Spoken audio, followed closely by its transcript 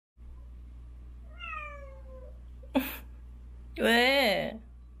왜?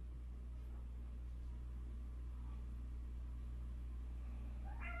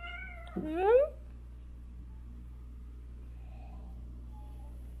 응?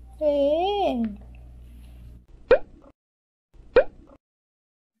 왜?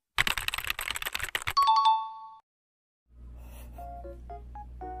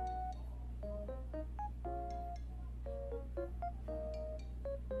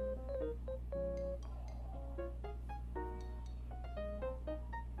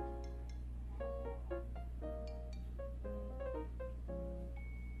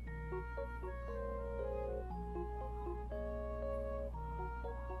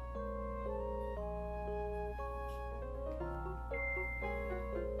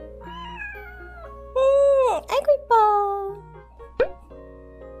 아이고 이뻐.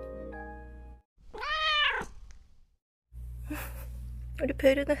 우리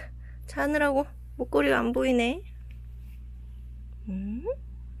베르는 자느라고 목걸이가 안 보이네.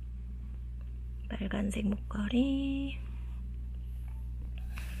 빨간색 목걸이.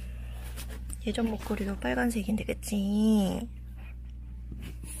 예전 목걸이도 빨간색인데 그치?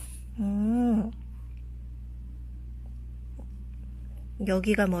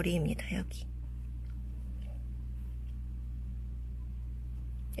 여기가 머리입니다. 여기.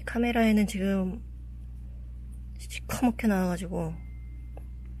 카메라에는 지금 시커멓게 나와가지고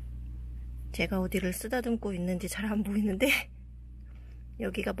제가 어디를 쓰다듬고 있는지 잘 안 보이는데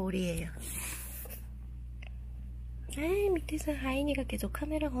여기가 머리예요. 밑에서 아이니가 계속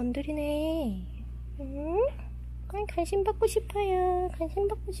카메라 건드리네. 응? 관심 받고 싶어요. 관심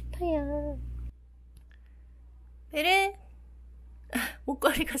받고 싶어요. 베르!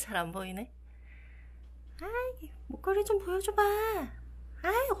 목걸이가 잘 안 보이네. 목걸이 좀 보여줘봐.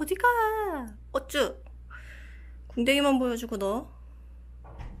 어디가? 어쭈? 궁뎅이만 보여주고 너.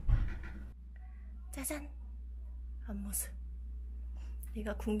 짜잔. 앞모습.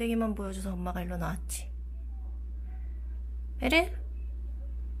 네가 궁뎅이만 보여줘서 엄마가 일로 나왔지. 베르?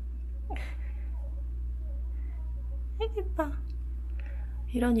 아이고 이뻐.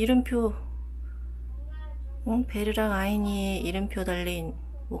 이런 이름표, 베르랑 아이니의 이름표 달린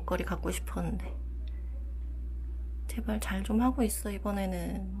목걸이 갖고 싶었는데 제발 잘 좀 하고 있어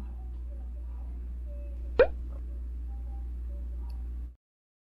이번에는.